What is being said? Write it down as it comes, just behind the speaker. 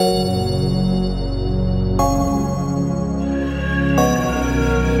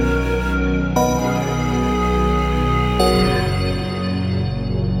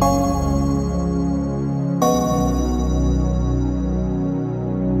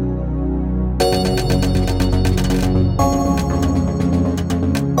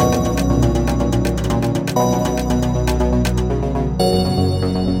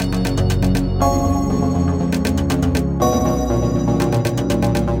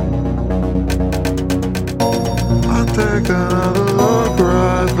another look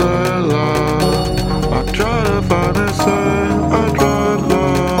right there, love. I try to find it same, I tried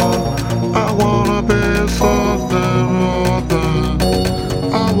love. I wanna be something more than.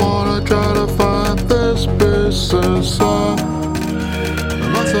 I wanna try to find this peace inside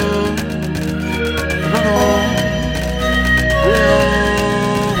myself. And I know we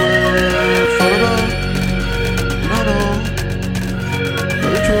all will fall about. And I know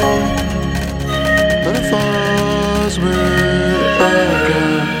that it's true, that it finds me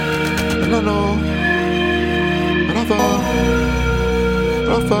again. And I know that I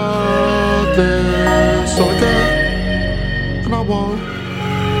found this all again. And I won't,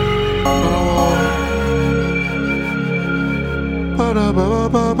 and I won't.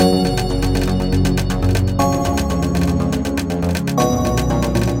 Ba-da-ba-ba-ba-ba.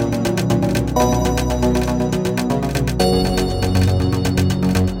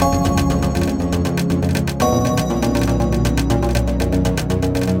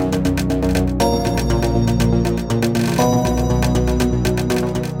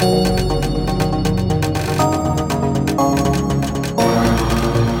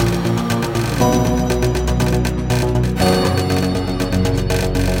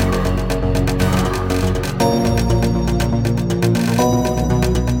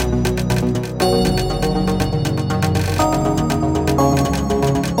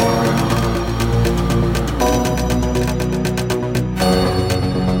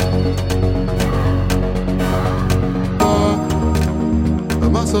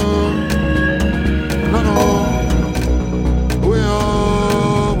 And I know we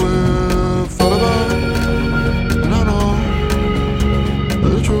all will fall about. And I know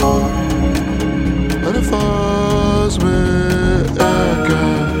that it's true, that it finds me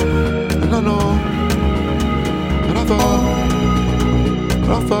again. And I know that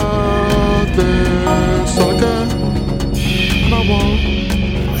I found this all again. And I won't.